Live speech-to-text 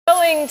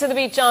Going to the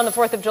beach on the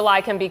 4th of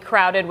July can be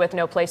crowded with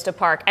no place to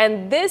park,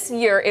 and this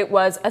year it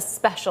was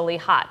especially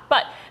hot.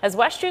 But as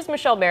West 2's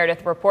Michelle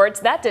Meredith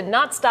reports, that did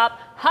not stop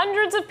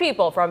hundreds of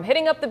people from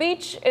hitting up the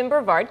beach in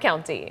Brevard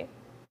County.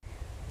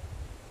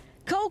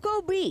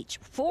 Cocoa Beach,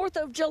 4th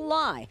of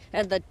July,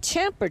 and the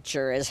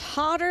temperature is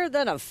hotter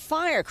than a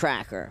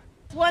firecracker.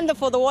 It's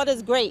wonderful. The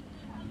water's great.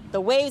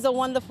 The waves are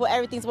wonderful.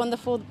 Everything's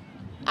wonderful.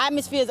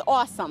 Atmosphere is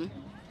awesome.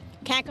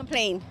 Can't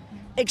complain.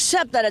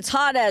 Except that it's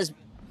hot as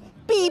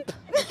beep.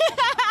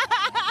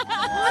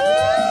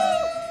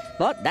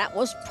 But that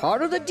was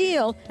part of the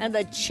deal, and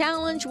the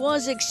challenge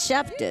was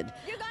accepted.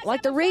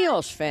 Like the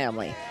Rios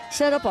family,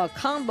 set up a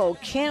combo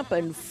camp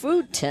and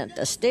food tent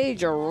to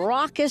stage a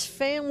raucous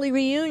family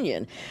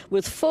reunion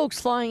with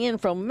folks flying in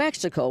from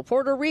Mexico,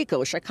 Puerto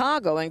Rico,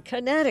 Chicago, and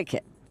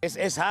Connecticut.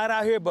 It's hot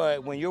out here,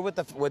 but when you're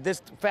with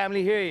this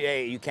family here,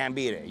 hey, you can't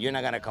beat it. You're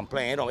not gonna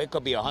complain. It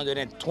could be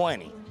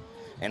 120.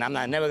 And I'm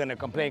never gonna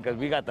complain because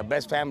we got the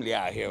best family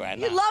out here right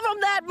now. You love them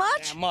that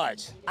much? That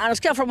much. On a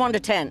scale from 1 to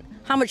 10,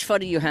 how much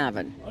fun are you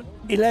having?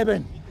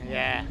 11.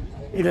 Yeah.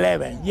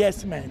 11.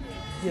 Yes, man.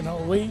 You know,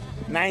 we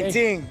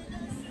 19.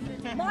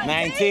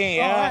 19,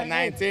 yeah,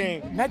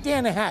 19. 19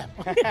 and a half.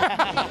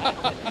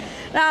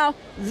 Now,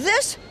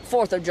 this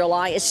 4th of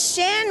July is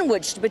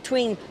sandwiched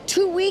between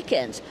two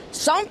weekends.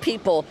 Some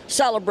people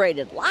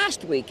celebrated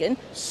last weekend,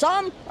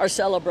 some are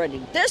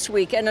celebrating this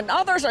weekend, and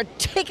others are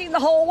taking the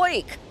whole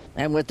week.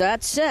 And with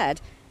that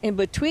said, in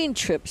between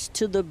trips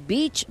to the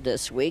beach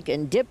this week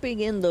and dipping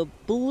in the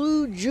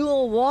blue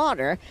jewel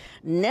water,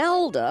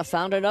 Nelda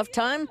found enough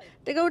time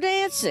to go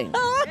dancing.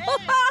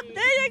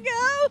 There you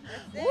go.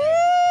 We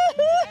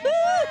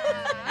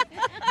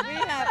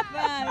have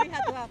fun. We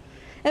had to have.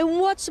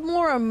 And what's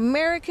more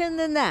American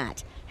than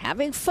that?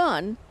 Having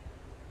fun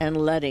and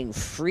letting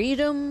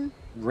freedom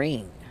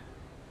ring.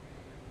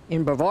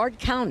 In Brevard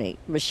County,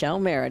 Michelle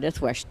Meredith,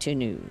 West 2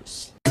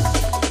 News.